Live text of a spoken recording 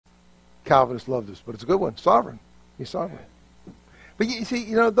Calvinists love this, but it's a good one. Sovereign. He's sovereign. But you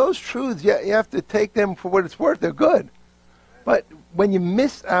see, those truths, you have to take them for what it's worth. They're good. But when you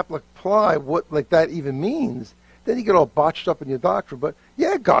misapply what like that even means, then you get all botched up in your doctrine. But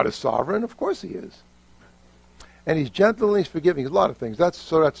yeah, God is sovereign. Of course he is. And he's gentle and he's forgiving. There's a lot of things. That's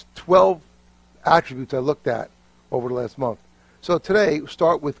 12 attributes I looked at over the last month. So today,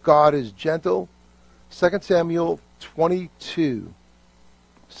 start with God is gentle. 2 Samuel 22.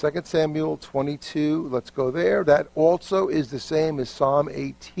 2 Samuel 22, let's go there. That also is the same as Psalm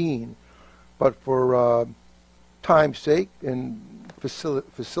 18. But for time's sake and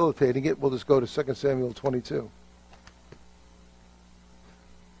facilitating it, we'll just go to 2 Samuel 22.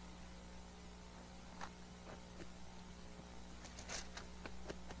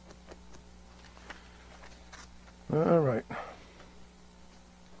 All right.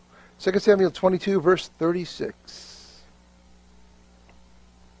 2 Samuel 22, verse 36.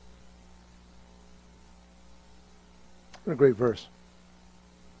 What a great verse.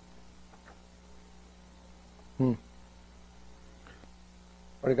 Already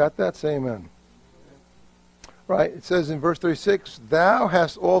got that? Say amen. Right. It says in verse 36, Thou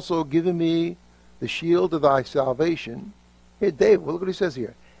hast also given me the shield of thy salvation. Here, David, look what he says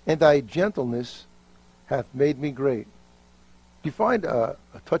here. And thy gentleness hath made me great. Do you find a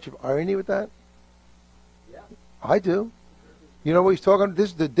touch of irony with that? Yeah. I do. You know what he's talking about? This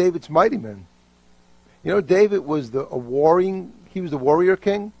is the David's mighty men. David was he was the warrior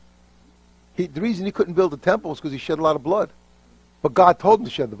king. The reason he couldn't build the temple was because he shed a lot of blood. But God told him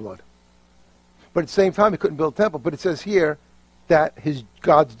to shed the blood. But at the same time, he couldn't build a temple. But it says here that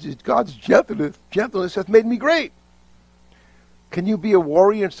God's gentleness hath made me great. Can you be a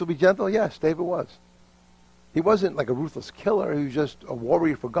warrior and still be gentle? Yes, David was. He wasn't like a ruthless killer. He was just a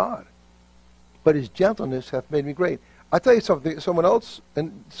warrior for God. But his gentleness hath made me great. I'll tell you something. Someone else,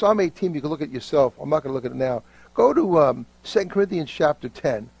 in Psalm 18, you can look at yourself. I'm not going to look at it now. Go to 2 Corinthians chapter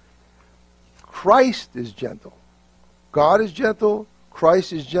 10. Christ is gentle. God is gentle.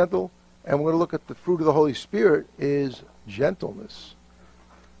 Christ is gentle. And we're going to look at the fruit of the Holy Spirit is gentleness.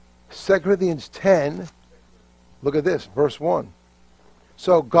 2 Corinthians 10, look at this, verse 1.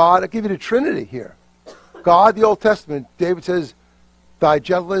 So God, I'll give you the Trinity here. God, the Old Testament, David says, Thy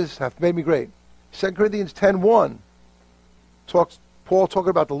gentleness hath made me great. 2 Corinthians 10:1. Paul talking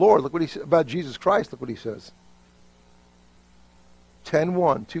about the Lord. Look what he says about Jesus Christ. Look what he says.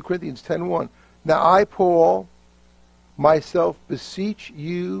 10:1. 2 Corinthians 10:1. Now I, Paul, myself beseech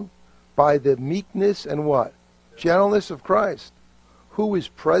you by the meekness and what? Gentleness of Christ, who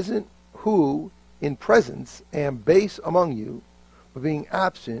in presence am base among you, but being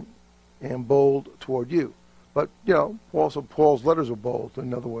absent am bold toward you. But, also Paul's letters were bold,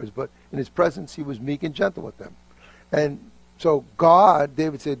 in other words, but in his presence he was meek and gentle with them. And so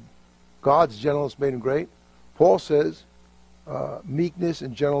David said, God's gentleness made him great. Paul says, meekness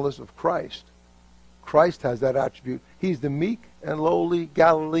and gentleness of Christ. Christ has that attribute. He's the meek and lowly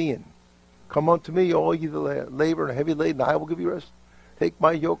Galilean. Come unto me, all ye that labor and are heavy laden, I will give you rest. Take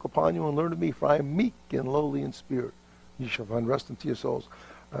my yoke upon you and learn of me, for I am meek and lowly in spirit. You shall find rest unto your souls.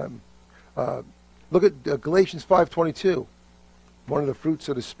 Look at Galatians 5:22, one of the fruits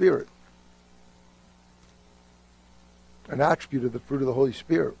of the Spirit. An attribute of the fruit of the Holy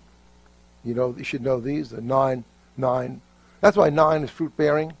Spirit. You should know these, the 9. That's why 9 is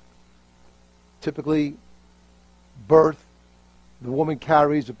fruit-bearing. Typically, birth, the woman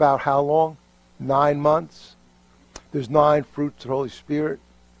carries about how long? 9 months. There's 9 fruits of the Holy Spirit.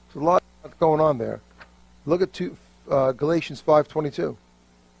 There's a lot going on there. Look at Galatians 5:22.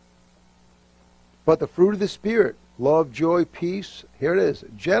 But the fruit of the Spirit, love, joy, peace, here it is,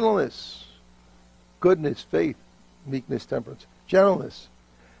 gentleness, goodness, faith, meekness, temperance. Gentleness.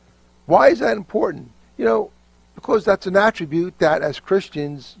 Why is that important? Because that's an attribute that as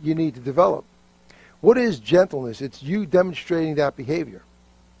Christians you need to develop. What is gentleness? It's you demonstrating that behavior.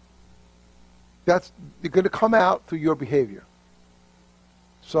 You're going to come out through your behavior.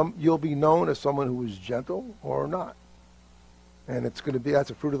 You'll be known as someone who is gentle or not. And that's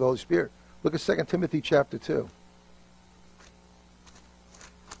a fruit of the Holy Spirit. Look at 2 Timothy chapter 2.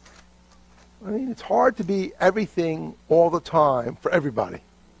 It's hard to be everything all the time for everybody.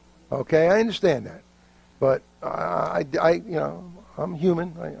 Okay, I understand that. But I'm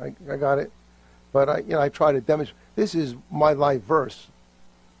human. I got it. But I try to demonstrate. This is my life verse.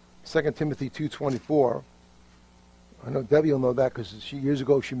 2 Timothy 2:24. I know Debbie will know that because years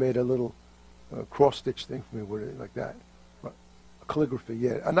ago she made a little cross-stitch thing for me with it like that. Calligraphy,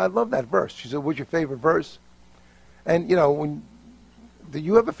 yeah. And I love that verse. She said, what's your favorite verse? And, do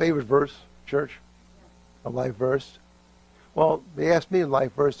you have a favorite verse, church? A life verse? Well, they asked me in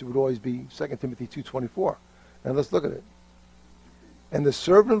life verse, it would always be 2 Timothy 2:24. And let's look at it. And the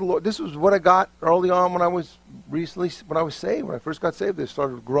servant of the Lord, this was what I got early on when I was saved. When I first got saved, I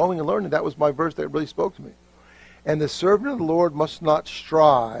started growing and learning. That was my verse that really spoke to me. And the servant of the Lord must not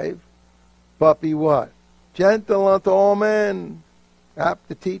strive, but be what? Gentle unto all men, apt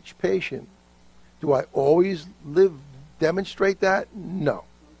to teach, patient. Do I always demonstrate that? No.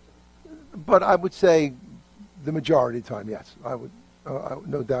 But I would say the majority of the time, yes. I would,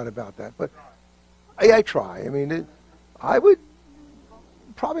 no doubt about that. But I try. I mean, I would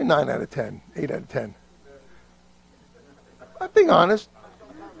probably 9 out of 10, 8 out of 10. I'm being honest.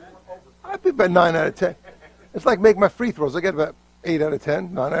 I'd be about 9 out of 10. It's like making my free throws. I get about 8 out of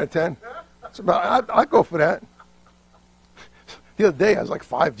 10, 9 out of 10. It's about, I'd go for that. The other day, I was like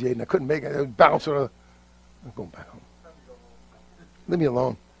 5, Jade, and I couldn't make it. I was bouncing. I'm going back home. Leave me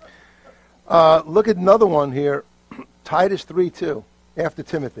alone. Look at another one here. Titus 3:2, after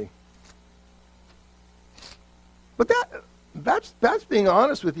Timothy. But that's being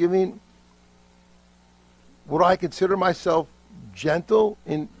honest with you. I mean, would I consider myself gentle?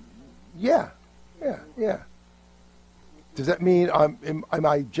 Yeah. Does that mean am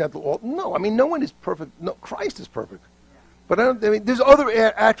I gentle? No. I mean, no one is perfect. No, Christ is perfect. But I mean, there's other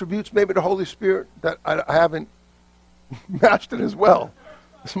attributes, maybe the Holy Spirit, that I haven't matched it as well.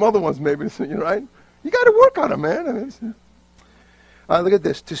 Some other ones, maybe, right? You got to work on them, man. I mean, look at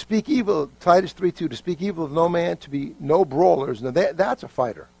this. To speak evil, Titus 3:2, to speak evil of no man, to be no brawlers. Now, that's a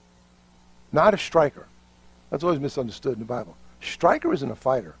fighter, not a striker. That's always misunderstood in the Bible. Striker isn't a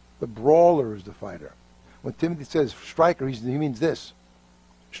fighter. The brawler is the fighter. When Timothy says striker, he means this.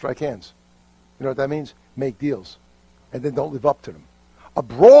 Strike hands. You know what that means? Make deals. And then don't live up to them. A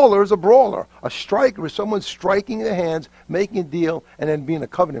brawler is a brawler. A striker is someone striking their hands, making a deal, and then being a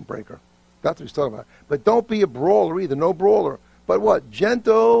covenant breaker. That's what he's talking about. But don't be a brawler either. No brawler. But what?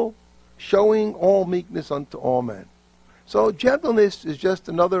 Gentle, showing all meekness unto all men. So gentleness is just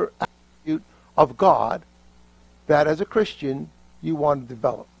another attribute of God that as a Christian you want to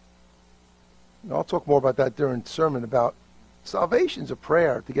develop. And I'll talk more about that during the sermon about salvation's a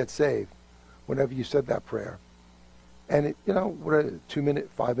prayer to get saved whenever you said that prayer. And it, what a 2-minute,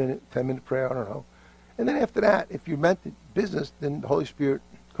 5-minute, 10-minute prayer, I don't know. And then after that, if you meant the business, then the Holy Spirit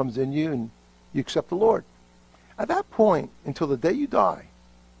comes in you and you accept the Lord. At that point, until the day you die,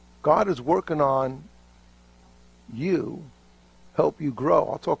 God is working on you, help you grow.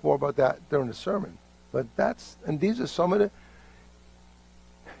 I'll talk more about that during the sermon. But these are some of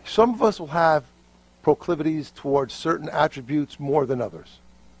us will have proclivities towards certain attributes more than others.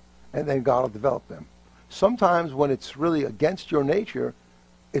 And then God will develop them. Sometimes when it's really against your nature,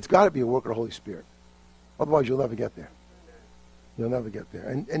 it's got to be a work of the Holy Spirit. Otherwise, you'll never get there. You'll never get there.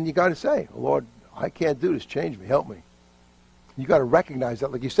 And you got to say, Lord, I can't do this. Change me. Help me. You got to recognize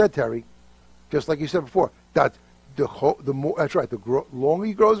that, like you said, Terry, just like you said before, that the more, that's right, the longer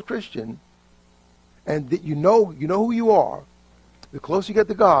you grow as a Christian, and that you know who you are, the closer you get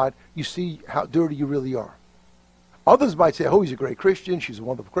to God, you see how dirty you really are. Others might say, oh, he's a great Christian, she's a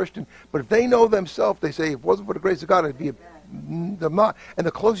wonderful Christian. But if they know themselves, they say, if it wasn't for the grace of God, I'd be I'm not. And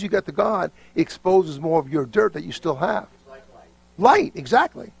the closer you get to God, it exposes more of your dirt that you still have. Like light. Light,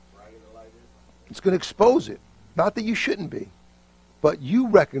 exactly. It's going to expose it. Not that you shouldn't be, but you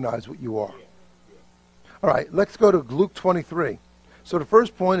recognize what you are. All right, let's go to Luke 23. So the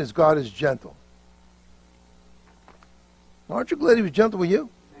first point is God is gentle. Aren't you glad he was gentle with you?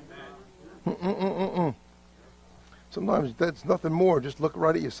 Sometimes that's nothing more. Just look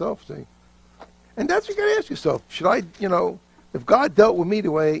right at yourself, see? And that's what you got to ask yourself. Should I, if God dealt with me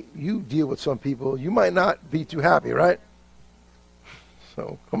the way you deal with some people, you might not be too happy, right?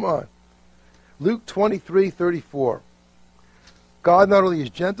 So, come on. Luke 23:34. God not only is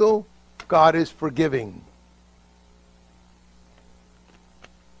gentle, God is forgiving.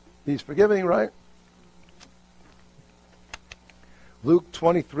 He's forgiving, right? Luke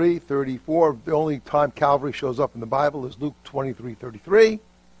 23:34. The only time Calvary shows up in the Bible is Luke 23:33.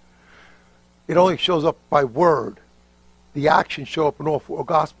 It only shows up by word. The actions show up in all 4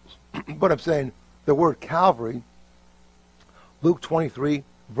 Gospels. But I'm saying the word Calvary, Luke 23,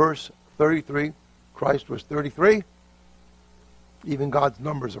 verse 33, Christ was 33. Even God's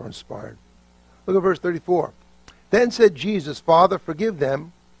numbers are inspired. Look at verse 34. Then said Jesus, Father, forgive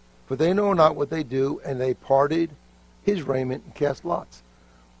them, for they know not what they do, and they parted his raiment and cast lots.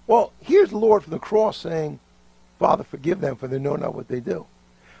 Well, here's the Lord from the cross saying, Father, forgive them, for they know not what they do.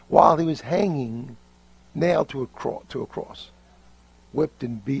 While he was hanging, nailed to a cross, whipped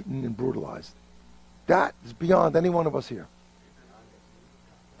and beaten and brutalized. That is beyond any one of us here.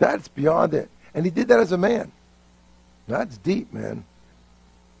 That's beyond it. And he did that as a man. That's deep, man.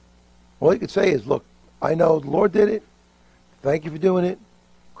 All you could say is, look, I know the Lord did it. Thank you for doing it.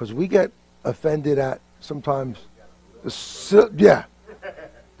 Because we get offended at sometimes the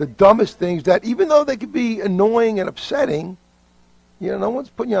dumbest things that, even though they could be annoying and upsetting, no one's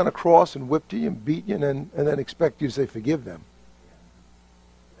putting you on a cross and whipped you and beat you and then expect you to say forgive them.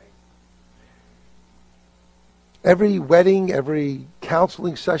 Every wedding, every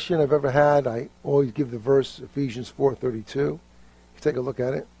counseling session I've ever had, I always give the verse, Ephesians 4:32. You take a look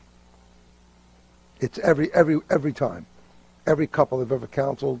at it. It's every time. Every couple I've ever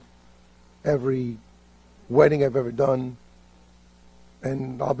counseled, every wedding I've ever done,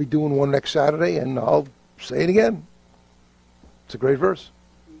 and I'll be doing one next Saturday, and I'll say it again. It's a great verse.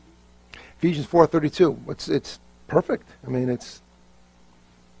 Ephesians 4:32. It's perfect. I mean,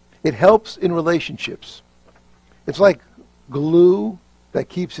 it helps in relationships. It's like glue that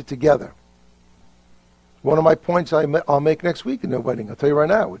keeps it together. One of my points I'll make next week in the wedding, I'll tell you right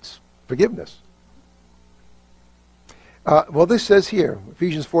now, it's forgiveness. Well, this says here,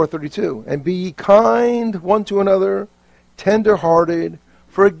 Ephesians 4:32, and be ye kind one to another, tender-hearted,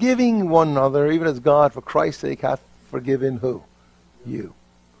 forgiving one another, even as God, for Christ's sake, hath forgiven who? You.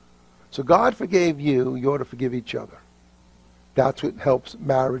 So God forgave you, you ought to forgive each other. That's what helps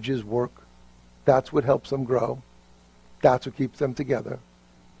marriages work. That's what helps them grow. That's what keeps them together.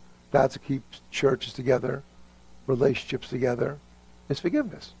 That's what keeps churches together, relationships together. It's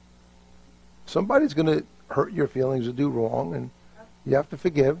forgiveness. Somebody's going to hurt your feelings or do wrong, and you have to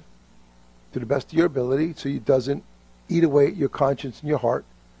forgive to the best of your ability so it doesn't eat away at your conscience and your heart,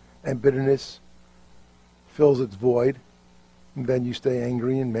 and bitterness fills its void, and then you stay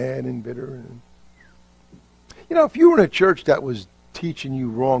angry and mad and bitter. And if you were in a church that was teaching you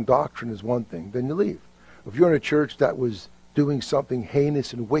wrong doctrine is one thing, then you leave. If you're in a church that was doing something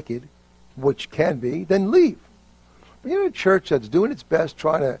heinous and wicked, which can be, then leave. But you're in a church that's doing its best,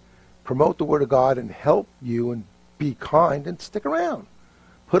 trying to promote the Word of God and help you and be kind, and stick around.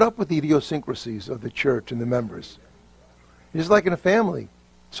 Put up with the idiosyncrasies of the church and the members. It's like in a family.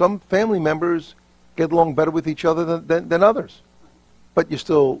 Some family members get along better with each other than others. But you're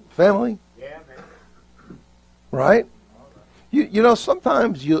still family. Yeah, man. Right?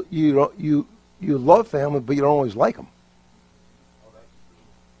 Sometimes you love family, but you don't always like them.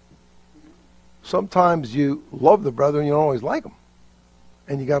 Sometimes you love the brother and you don't always like them.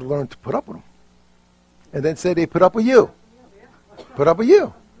 And you got to learn to put up with them. And then say they put up with you. Put up with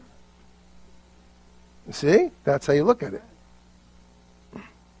you. See? That's how you look at it.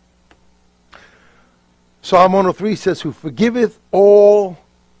 Psalm 103 says, who forgiveth all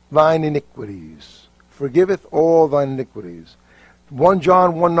thine iniquities. Forgiveth all thine iniquities. 1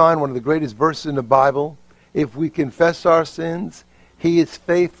 John 1:9, one of the greatest verses in the Bible. If we confess our sins, he is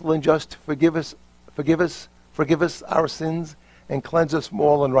faithful and just to forgive us our sins and cleanse us from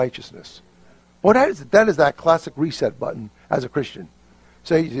all unrighteousness. Well, that is that classic reset button as a Christian.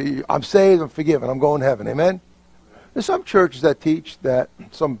 Say, I'm saved, I'm forgiven, I'm going to heaven. Amen? There's some churches that teach that,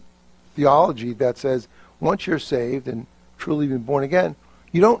 some theology that says, once you're saved and truly been born again,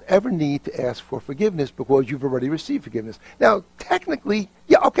 you don't ever need to ask for forgiveness because you've already received forgiveness. Now, technically,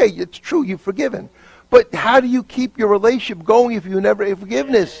 yeah, okay, it's true, you've forgiven. But how do you keep your relationship going if you never have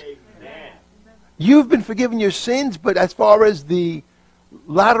forgiveness? Amen. You've been forgiven your sins, but as far as the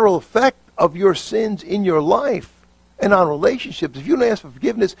lateral effect of your sins in your life and on relationships, if you don't ask for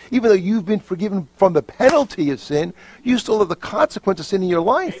forgiveness, even though you've been forgiven from the penalty of sin, you still have the consequence of sin in your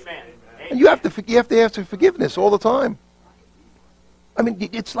life. Amen. And you have to ask for forgiveness all the time. I mean,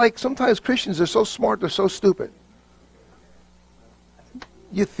 it's like sometimes Christians are so smart, they're so stupid.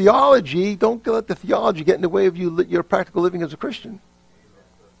 Your theology, don't let the theology get in the way of your practical living as a Christian.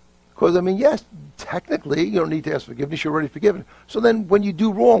 Because, I mean, yes, technically, you don't need to ask forgiveness, you're already forgiven. So then when you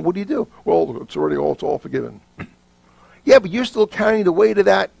do wrong, what do? Well, it's all forgiven. Yeah, but you're still carrying the weight of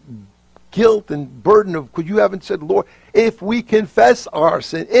that guilt and burden of, because you haven't said, Lord, if we confess our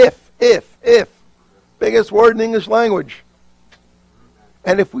sin, if, biggest word in English language.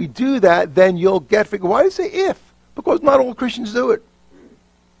 And if we do that, then you'll get forgiven. Why do you say if? Because not all Christians do it.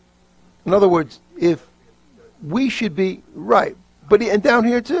 In other words, if we should be, right, but and down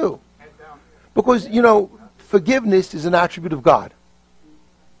here too. Because, forgiveness is an attribute of God.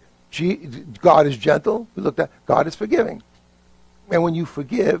 God is gentle. We looked at God is forgiving. And when you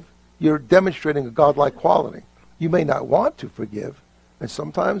forgive, you're demonstrating a godlike quality. You may not want to forgive, and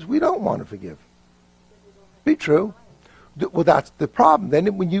sometimes we don't want to forgive. Be true. Well, that's the problem. Then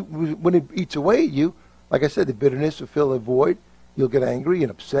when it eats away at you, like I said, the bitterness will fill a void. You'll get angry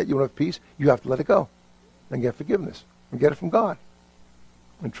and upset. You won't have peace. You have to let it go and get forgiveness and get it from God.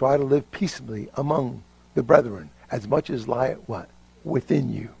 And try to live peaceably among the brethren, as much as lieth what?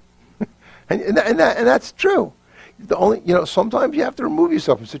 Within you. and that's true. The only, sometimes you have to remove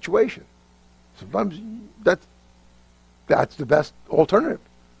yourself from a situation. Sometimes that's the best alternative.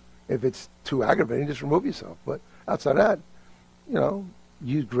 If it's too aggravating, just remove yourself. But outside of that,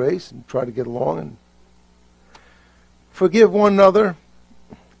 use grace and try to get along and forgive one another.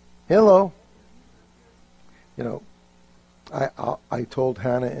 Hello. I told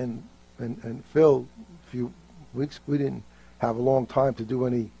Hannah and Phil a few weeks, we didn't have a long time to do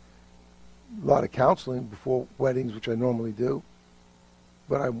a lot of counseling before weddings, which I normally do.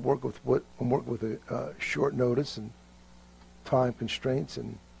 But I'm working with a short notice and time constraints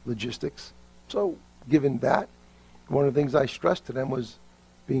and logistics. So given that, one of the things I stressed to them was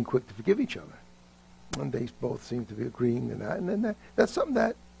being quick to forgive each other. And they both seem to be agreeing to that. And then that's something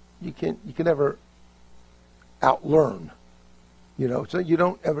that you can never outlearn. So you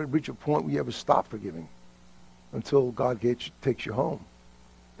don't ever reach a point where you ever stop forgiving until God takes you home.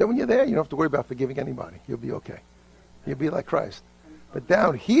 Then when you're there, you don't have to worry about forgiving anybody. You'll be okay. You'll be like Christ. But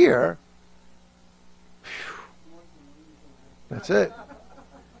down here, that's it.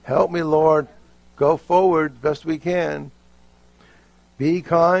 Help me, Lord. Go forward best we can. Be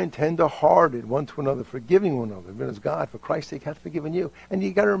kind, tender-hearted, one to another, forgiving one another. Even as God, for Christ's sake, hath forgiven you. And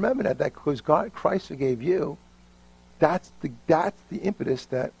you got to remember that because Christ forgave you, that's the impetus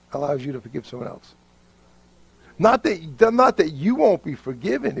that allows you to forgive someone else. Not that you won't be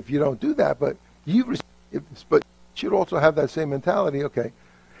forgiven if you don't do that, but you should also have that same mentality. Okay,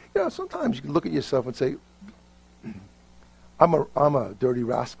 sometimes you can look at yourself and say, I'm a dirty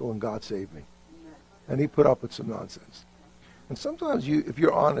rascal and God saved me. And he put up with some nonsense. And sometimes if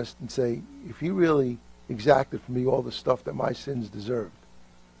you're honest and say, if he really exacted from me all the stuff that my sins deserved,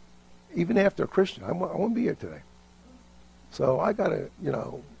 even after a Christian, I wouldn't be here today. So I got to,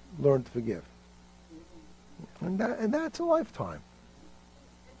 learn to forgive. And that's a lifetime.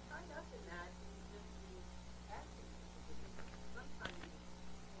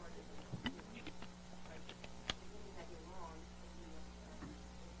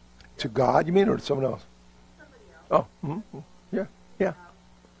 To God, you mean, or to someone else? Oh, mm-hmm.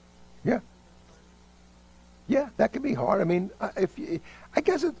 Yeah. That can be hard. I mean, I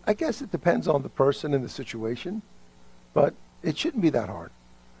guess it depends on the person and the situation, but it shouldn't be that hard.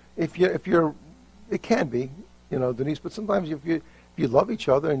 If you're, it can be, Denise. But sometimes if you love each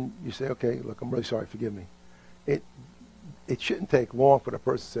other and you say, okay, look, I'm really sorry, forgive me. It shouldn't take long for the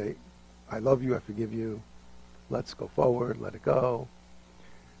person to say, I love you, I forgive you. Let's go forward, let it go.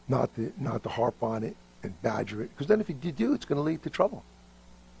 Not to harp on it and badger it, because then if you do, it's going to lead to trouble.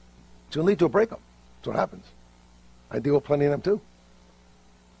 It's going to lead to a breakup. That's what happens. I deal with plenty of them too.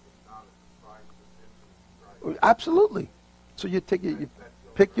 Absolutely. So you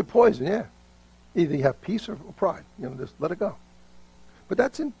pick your poison. Yeah, either you have peace or pride. Just let it go. But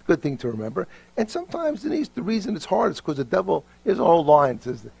that's a good thing to remember. And sometimes, Denise, the reason it's hard is because the devil is a whole line. It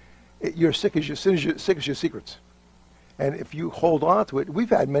says you're sick as your secrets. And if you hold on to it,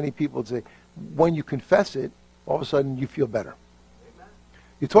 we've had many people say, when you confess it, all of a sudden you feel better. Amen.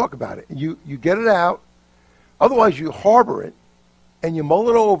 You talk about it. You get it out. Otherwise, you harbor it, and you mull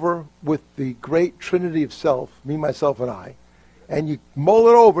it over with the great trinity of self, me, myself, and I. And you mull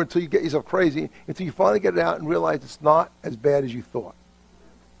it over until you get yourself crazy, until you finally get it out and realize it's not as bad as you thought.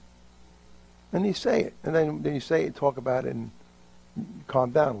 And you say it. And then you say it, talk about it, and calm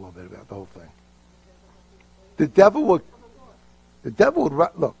down a little bit about the whole thing. The devil would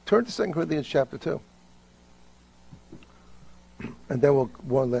look, turn to 2 Corinthians chapter 2. And then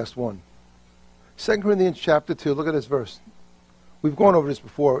one last one. 2 Corinthians chapter 2, look at this verse. We've gone over this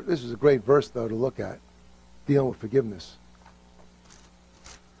before. This is a great verse, though, to look at, dealing with forgiveness.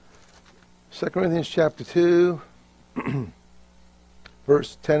 2 Corinthians chapter 2,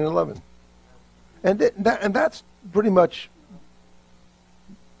 verse 10 and 11. And that's pretty much,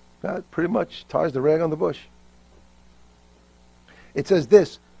 that pretty much ties the rag on the bush. It says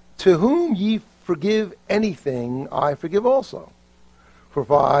this, to whom ye forgive anything, I forgive also. For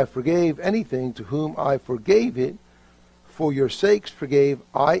if I forgave anything to whom I forgave it, for your sakes forgave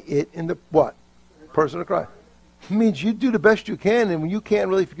I it in the what? Person of Christ. It means you do the best you can, and when you can't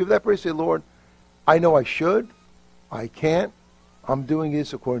really forgive that person, say, Lord, I know I should, I can't, I'm doing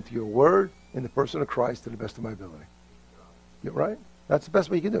this according to your word in the person of Christ to the best of my ability. You're right? That's the best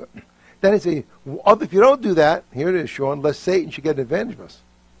way you can do it. Then it's if you don't do that, here it is, Sean, lest Satan should get an advantage of us.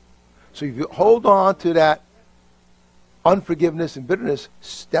 So if you hold on to that unforgiveness and bitterness,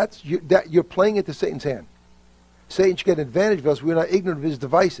 you're playing into Satan's hand. Satan should get an advantage of us. We're not ignorant of his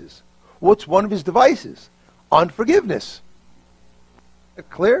devices. What's one of his devices? Unforgiveness.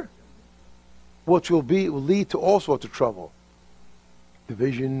 Clear? which will lead to all sorts of trouble.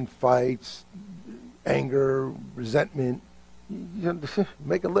 Division, fights, anger, resentment.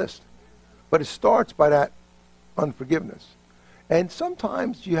 Make a list. But it starts by that unforgiveness. And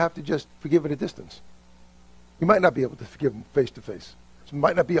sometimes you have to just forgive at a distance. You might not be able to forgive them face to face. It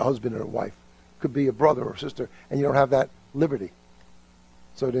might not be a husband or a wife. It could be a brother or sister, and you don't have that liberty.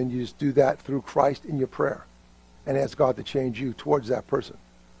 So then you just do that through Christ in your prayer and ask God to change you towards that person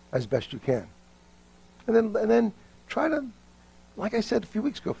as best you can. And then try to, like I said a few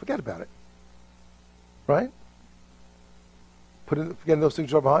weeks ago, forget about it. Right? Forgetting those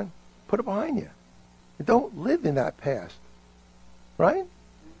things are behind. Put it behind you. And don't live in that past. Right?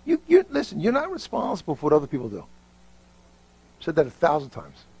 Listen, you're not responsible for what other people do. I've said that 1,000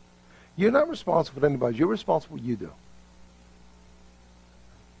 times. You're not responsible for anybody. You're responsible for what you do.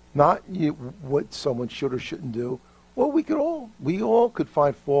 Not what someone should or shouldn't do. Well, we all could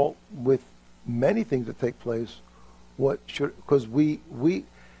find fault with many things that take place. Because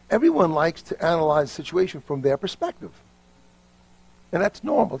everyone likes to analyze the situation from their perspective. And that's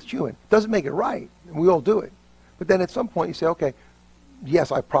normal. It's human. It doesn't make it right. And we all do it. But then at some point you say, okay,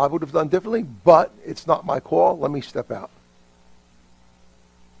 yes, I probably would have done differently, but it's not my call. Let me step out.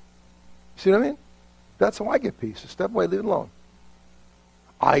 See what I mean? That's how I get peace. Step away, leave it alone.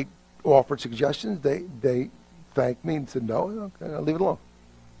 I offered suggestions. They thanked me and said, no, okay, I'll leave it alone.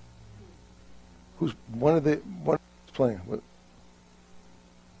 Who's playing?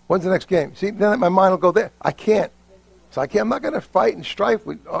 When's the next game? See, then my mind will go there. I can't. So I'm not going to fight and strife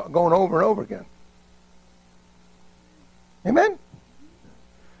with going over and over again. Amen?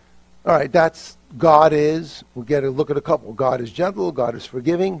 All right, that's God is. We'll get a look at a couple. God is gentle. God is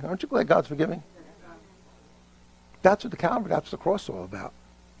forgiving. Aren't you glad God's forgiving? That's what that's the cross is all about.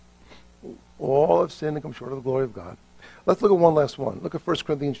 All have sinned and come short of the glory of God. Let's look at one last one. Look at 1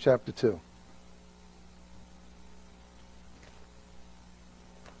 Corinthians chapter 2.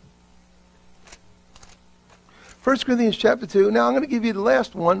 1 Corinthians chapter 2. Now I'm going to give you the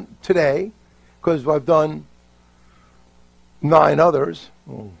last one today because I've done 9 others,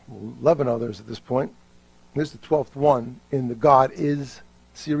 11 others at this point. This is the 12th one in the God is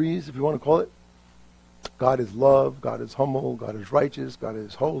series, if you want to call it. God is love, God is humble, God is righteous, God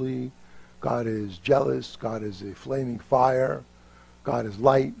is holy, God is jealous, God is a flaming fire, God is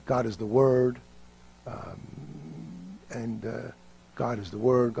light, God is the Word, God is the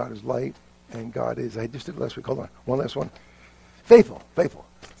Word, God is light, and God is, I just did it last week, hold on, one last one. Faithful.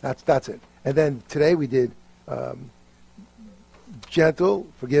 That's it. And then today we did gentle,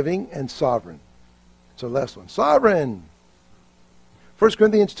 forgiving, and sovereign. So last one, sovereign. 1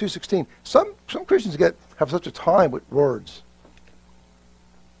 Corinthians 2:16. Some Christians have such a time with words.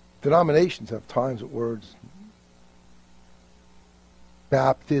 Denominations have times with words.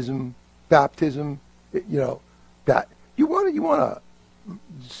 Baptism. That you want to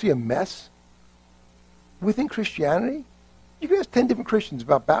see a mess within Christianity. You can ask 10 different Christians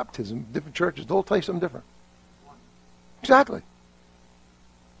about baptism, different churches. They'll tell you something different. Exactly.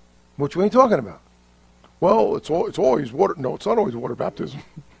 Which one are you talking about? Well, it's always water. No, it's not always water baptism.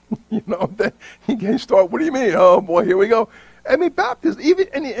 Then you can start. What do you mean? Oh boy, here we go. I mean, baptism,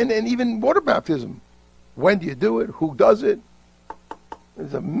 even water baptism. When do you do it? Who does it?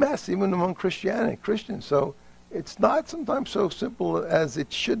 It's a mess even among Christians. So it's not sometimes so simple as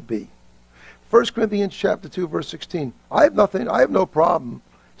it should be. 1 Corinthians chapter 2, verse 16. I have no problem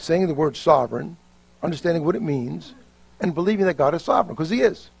saying the word sovereign, understanding what it means, and believing that God is sovereign, because he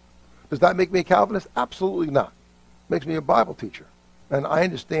is. Does that make me a Calvinist? Absolutely not. It makes me a Bible teacher. And I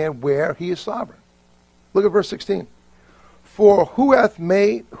understand where he is sovereign. Look at verse 16. For who hath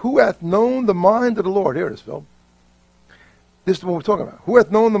known the mind of the Lord? Here it is, Phil. This is what we're talking about. Who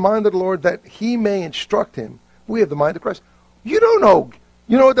hath known the mind of the Lord that he may instruct him? We have the mind of Christ. You don't know.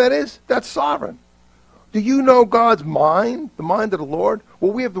 You know what that is? That's sovereign. Do you know God's mind, the mind of the Lord?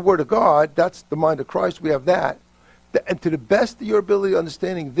 Well, we have the Word of God. That's the mind of Christ. We have that. And to the best of your ability of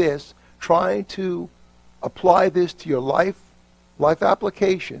understanding this, trying to apply this to your life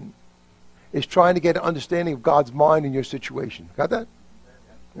application, is trying to get an understanding of God's mind in your situation. Got that?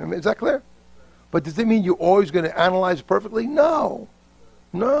 I mean, is that clear? But does it mean you're always going to analyze it perfectly? No.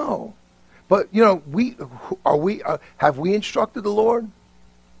 But have we instructed the Lord?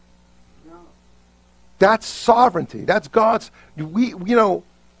 No. That's sovereignty. That's God's.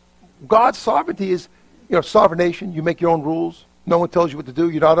 God's sovereignty is, sovereign nation. You make your own rules. No one tells you what to do.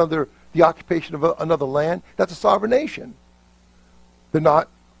 You're not under the occupation of another land. That's a sovereign nation. They're not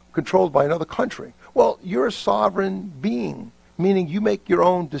controlled by another country. Well, you're a sovereign being, meaning you make your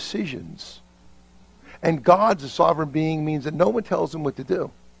own decisions. And God's a sovereign being means that no one tells him what to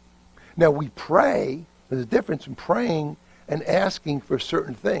do. Now, we pray. There's a difference in praying and asking for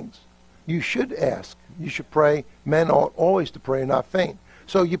certain things. You should ask. You should pray. Men ought always to pray and not faint.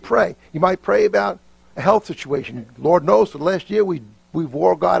 So you pray. You might pray about a health situation. Lord knows for the last year we've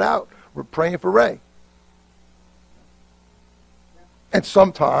wore God out. We're praying for Ray. And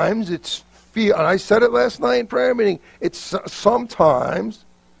sometimes it's fear. And I said it last night in prayer meeting. It's sometimes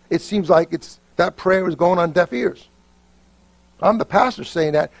it seems like that prayer is going on deaf ears. I'm the pastor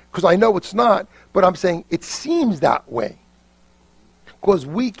saying that because I know it's not, but I'm saying it seems that way. Because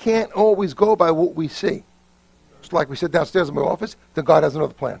we can't always go by what we see. It's like we sit downstairs in my office, then God has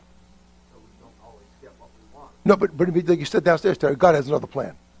another plan. So we don't always get what we want. No, but like you said downstairs, Terry, God has another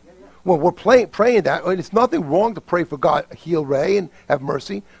plan. Well, we're praying that, and it's nothing wrong to pray for God, heal Ray and have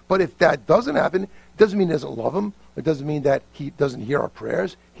mercy. But if that doesn't happen, it doesn't mean he doesn't love him. It doesn't mean that he doesn't hear our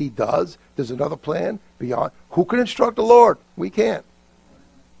prayers. He does. There's another plan beyond. Who can instruct the Lord? We can't.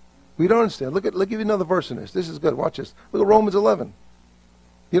 We don't understand. Look, give you another verse in this. This is good. Watch this. Look at Romans 11.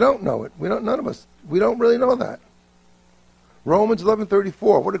 You don't know it. None of us. We don't really know that. Romans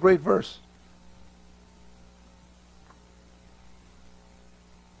 11:34. What a great verse.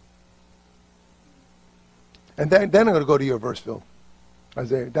 And then I'm going to go to your verse, Phil.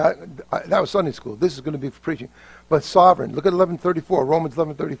 Isaiah. That was Sunday school. This is going to be for preaching. But sovereign. Look at 11:34. Romans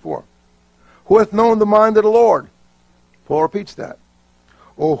 11:34. Who hath known the mind of the Lord? Paul repeats that.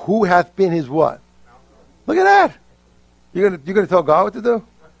 Or who hath been his what? Look at that. You're going to tell God what to do?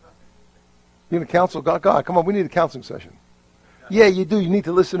 You're going to counsel God? God, come on, we need a counseling session. Yeah, you do. You need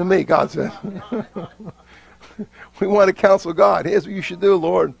to listen to me, God says. We want to counsel God. Here's what you should do,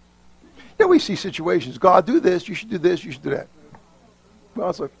 Lord. Yeah, we see situations. God, do this. You should do this. You should do that. Well,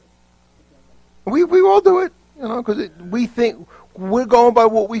 it's like, we all do it, because we think we're going by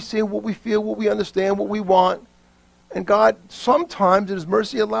what we see, what we feel, what we understand, what we want. And God, sometimes in his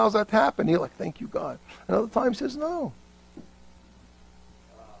mercy, allows that to happen. You're like, thank you, God. And other times says no.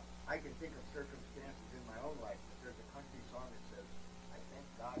 I can think of circumstances in my own life, but there's a country song that says, I thank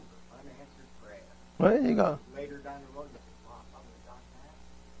God for unanswered prayer. Well, there you go. Later down the road, you think, wow, I would have done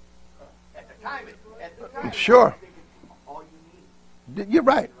that. At the time, Sure. I think it's all you need. You're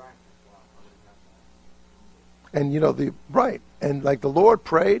right. And right. And like the Lord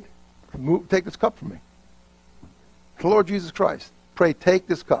prayed, take this cup from me. The Lord Jesus Christ prayed, take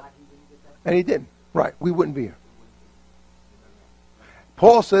this cup. And he didn't. Right. We wouldn't be here.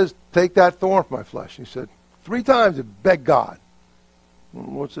 Paul says, take that thorn from my flesh. He said, 3 times he begged God. And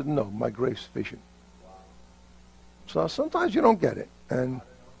the Lord said, no, my grace is sufficient. So sometimes you don't get it. And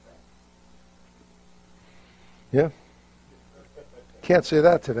yeah. Can't say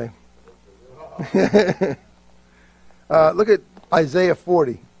that today. Look at Isaiah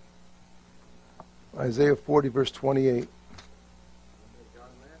 40. Isaiah 40, verse 28.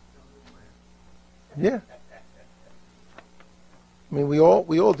 Yeah. I mean, we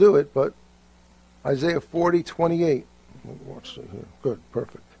all do it, but Isaiah 40, 28. Watch it here. Good,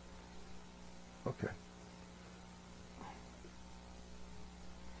 perfect. Okay.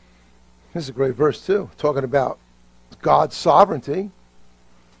 This is a great verse, too, talking about God's sovereignty.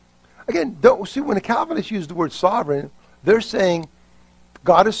 Again, don't see when the Calvinists use the word sovereign, they're saying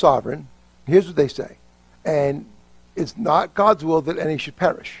God is sovereign. Here's what they say. And it's not God's will that any should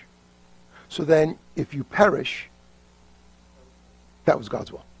perish. So then, if you perish, that was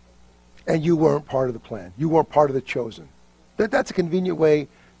God's will. And you weren't part of the plan. You weren't part of the chosen. That's a convenient way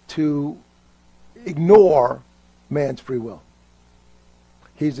to ignore man's free will.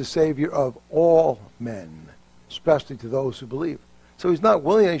 He's the Savior of all men, especially to those who believe. So he's not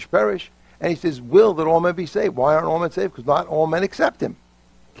willing that he should perish. And he says, will that all men be saved. Why aren't all men saved? Because not all men accept him.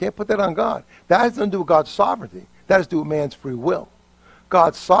 Can't put that on God. That has nothing to do with God's sovereignty. That has to do with man's free will.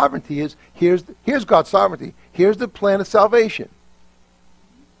 God's sovereignty is, here's God's sovereignty. Here's the plan of salvation.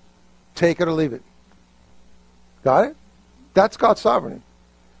 Take it or leave it. Got it? That's God's sovereignty.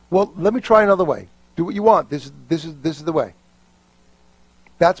 Well, let me try another way. Do what you want. This is the way.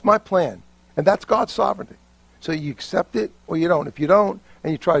 That's my plan. And that's God's sovereignty. So you accept it or you don't. If you don't,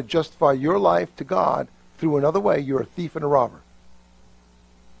 and you try to justify your life to God through another way, you're a thief and a robber.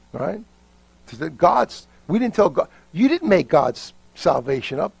 All right? We didn't tell God. You didn't make God's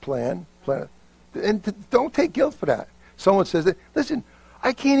salvation up plan. And don't take guilt for that. Someone says that, listen,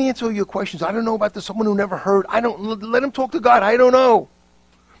 I can't answer all your questions. I don't know about this. Someone who never heard. Let him talk to God. I don't know.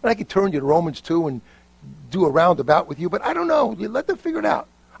 And I can turn you to Romans 2 and do a roundabout with you, but I don't know. You let them figure it out.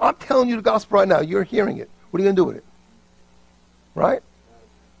 I'm telling you the gospel right now. You're hearing it. What are you going to do with it? Right?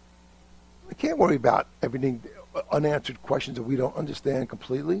 I can't worry about everything, unanswered questions that we don't understand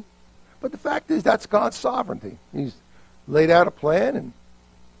completely. But the fact is, that's God's sovereignty. He's laid out a plan, and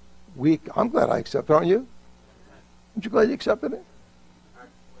I'm glad I accepted, aren't you? Aren't you glad you accepted it?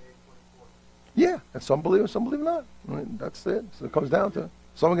 Yeah, and some believe it, some believe not. I mean, that's it. So it comes down to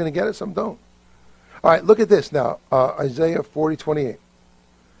some are going to get it, some don't. All right, look at this now. Isaiah 40:28.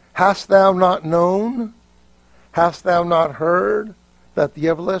 Hast thou not known? Hast thou not heard that the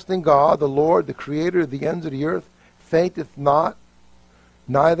everlasting God, the Lord, the creator of the ends of the earth, fainteth not,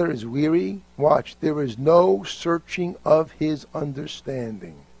 neither is weary? Watch, there is no searching of his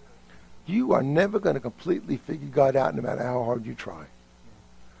understanding. You are never going to completely figure God out no matter how hard you try.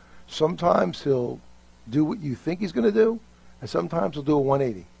 Sometimes he'll do what you think he's going to do, and sometimes he'll do a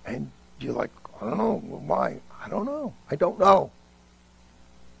 180. And you're like, I don't know, why? I don't know. I don't know.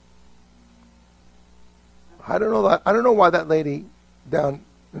 I don't know that. I don't know why that lady down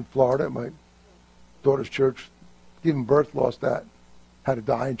in Florida at my daughter's church, giving birth, lost that, had to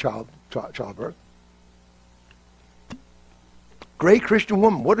die in childbirth. Great Christian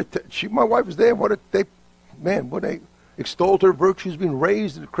woman. My wife was there. What they extolled her virtues, being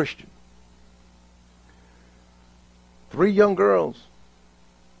raised as a Christian. 3 young girls.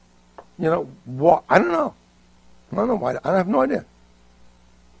 You know what? I don't know. I don't know why. I have no idea.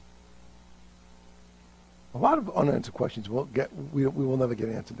 A lot of unanswered questions we will never get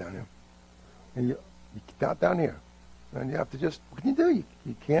answered down here. And you down here. And you have to just, what can you do?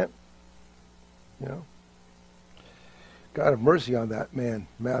 You can't, you know. God have mercy on that man,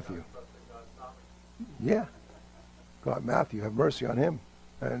 Matthew. Yeah. God, Matthew, have mercy on him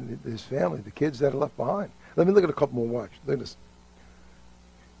and his family, the kids that are left behind. Let me look at a couple more. Watch. Look at this.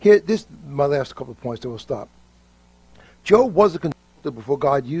 Here, this is my last couple of points, then we'll stop. Job was a consultant before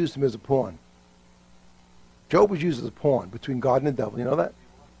God used him as a pawn. Job was used as a pawn between God and the devil. You know that?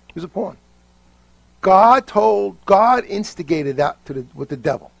 He was a pawn. God instigated that with the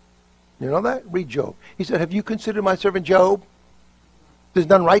devil. You know that? Read Job. He said, have you considered my servant Job? There's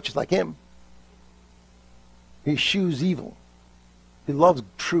none righteous like him. He eschews evil. He loves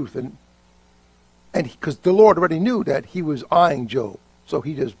truth. And because the Lord already knew that he was eyeing Job. So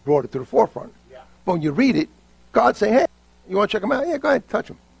he just brought it to the forefront. Yeah. But when you read it, God's saying, hey, you want to check him out? Yeah, go ahead, touch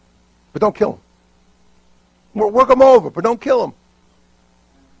him. But don't kill him. Work him over, but don't kill him.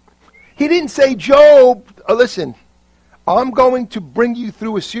 He didn't say, Job, listen, I'm going to bring you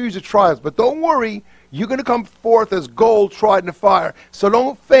through a series of trials, but don't worry, you're going to come forth as gold tried in the fire. So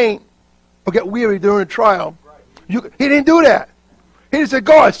don't faint or get weary during a trial. He didn't do that. He didn't say,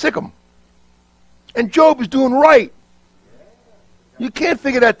 God, sick him. And Job is doing right. You can't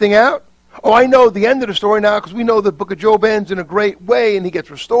figure that thing out. Oh, I know the end of the story now because we know the book of Job ends in a great way, and he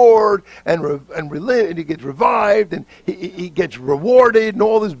gets restored and he gets revived and he gets rewarded and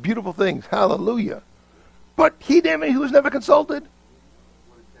all these beautiful things. Hallelujah. But he was never consulted.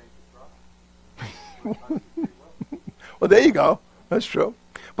 Well, there you go. That's true.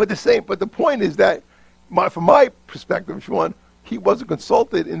 But the point is that from my perspective, if you want, he wasn't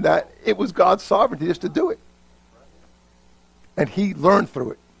consulted in that it was God's sovereignty just to do it. And he learned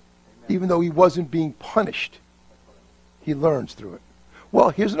through it. Even though he wasn't being punished, he learns through it. Well,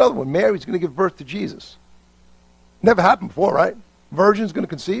 here's another one. Mary's going to give birth to Jesus. Never happened before, right? Virgin's going to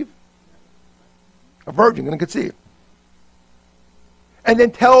conceive. A virgin going to conceive. And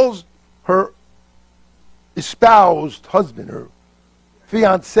then tells her espoused husband, her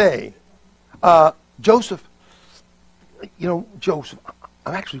fiancé, Joseph, Joseph,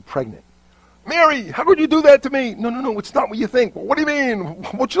 I'm actually pregnant. Mary, how could you do that to me? No, it's not what you think. Well, what do you mean?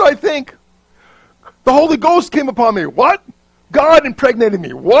 What should I think? The Holy Ghost came upon me. What? God impregnated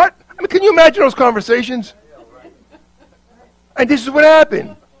me. What? I mean, can you imagine those conversations? And this is what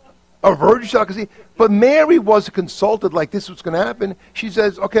happened. A virgin shall conceive. But Mary was consulted like this was going to happen. She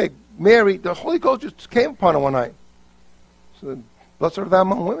says, okay, Mary, the Holy Ghost just came upon her one night. So, blessed are thou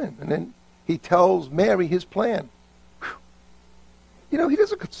among women. And then he tells Mary his plan. Whew. He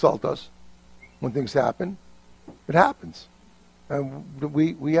doesn't consult us. When things happen, it happens. And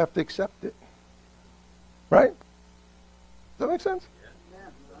we have to accept it. Right? Does that make sense?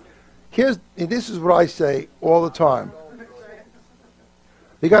 This is what I say all the time.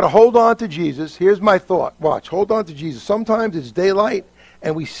 You got to hold on to Jesus. Here's my thought. Watch. Hold on to Jesus. Sometimes it's daylight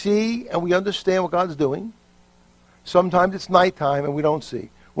and we see and we understand what God's doing. Sometimes it's nighttime and we don't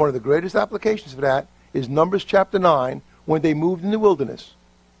see. One of the greatest applications for that is Numbers chapter 9 when they moved in the wilderness.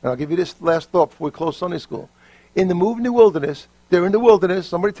 And I'll give you this last thought before we close Sunday school. In the move in the wilderness, they're in the wilderness.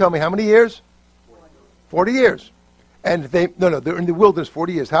 Somebody tell me how many years? 40 years. And they're in the wilderness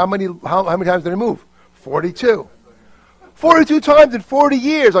 40 years. How many times did they move? 42. 42 times in 40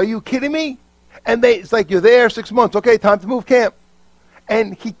 years. Are you kidding me? And it's like you're there 6 months. Okay, time to move camp.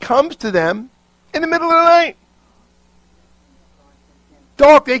 And he comes to them in the middle of the night.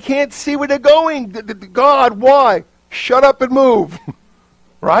 dark. They can't see where they're going. God, why? Shut up and move.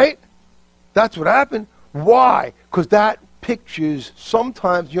 Right? That's what happened. Why? Because that pictures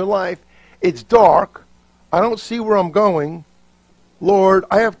sometimes in your life, it's dark. I don't see where I'm going. Lord,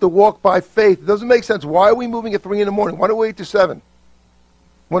 I have to walk by faith. It doesn't make sense. Why are we moving at 3 in the morning? Why don't we wait till 7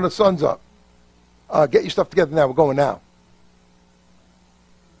 when the sun's up? Get your stuff together now. We're going now.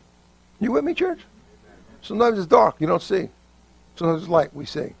 You with me, church? Sometimes it's dark. You don't see. Sometimes it's light. We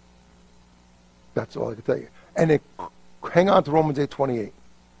see. That's all I can tell you. And then hang on to Romans 8:28.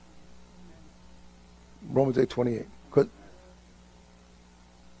 Romans 8:28. Because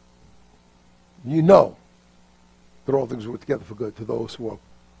you know that all things work together for good to those who are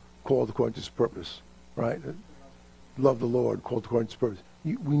called according to his purpose. Right? Love the Lord, called according to his purpose.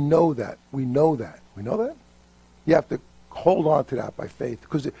 We know that. We know that. We know that? You have to hold on to that by faith.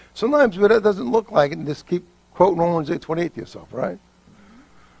 Because sometimes it doesn't look like it, and just keep quoting Romans 8:28 to yourself, right?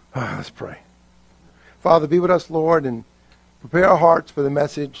 Let's pray. Father, be with us, Lord, and prepare our hearts for the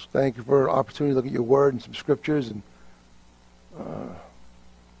message. Thank you for an opportunity to look at your word and some scriptures, and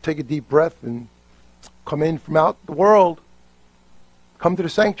take a deep breath and come in from out the world. Come to the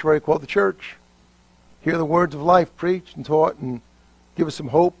sanctuary called the church. Hear the words of life preached and taught, and give us some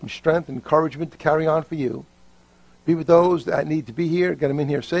hope and strength and encouragement to carry on for you. Be with those that need to be here. Get them in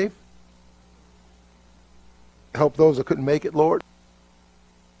here safe. Help those that couldn't make it, Lord.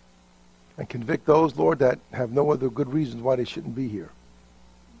 And convict those, Lord, that have no other good reasons why they shouldn't be here.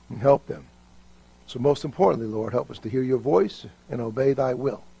 And help them. So most importantly, Lord, help us to hear your voice and obey thy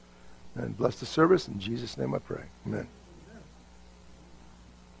will. And bless the service. In Jesus' name I pray. Amen.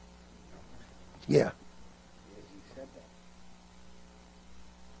 Yeah.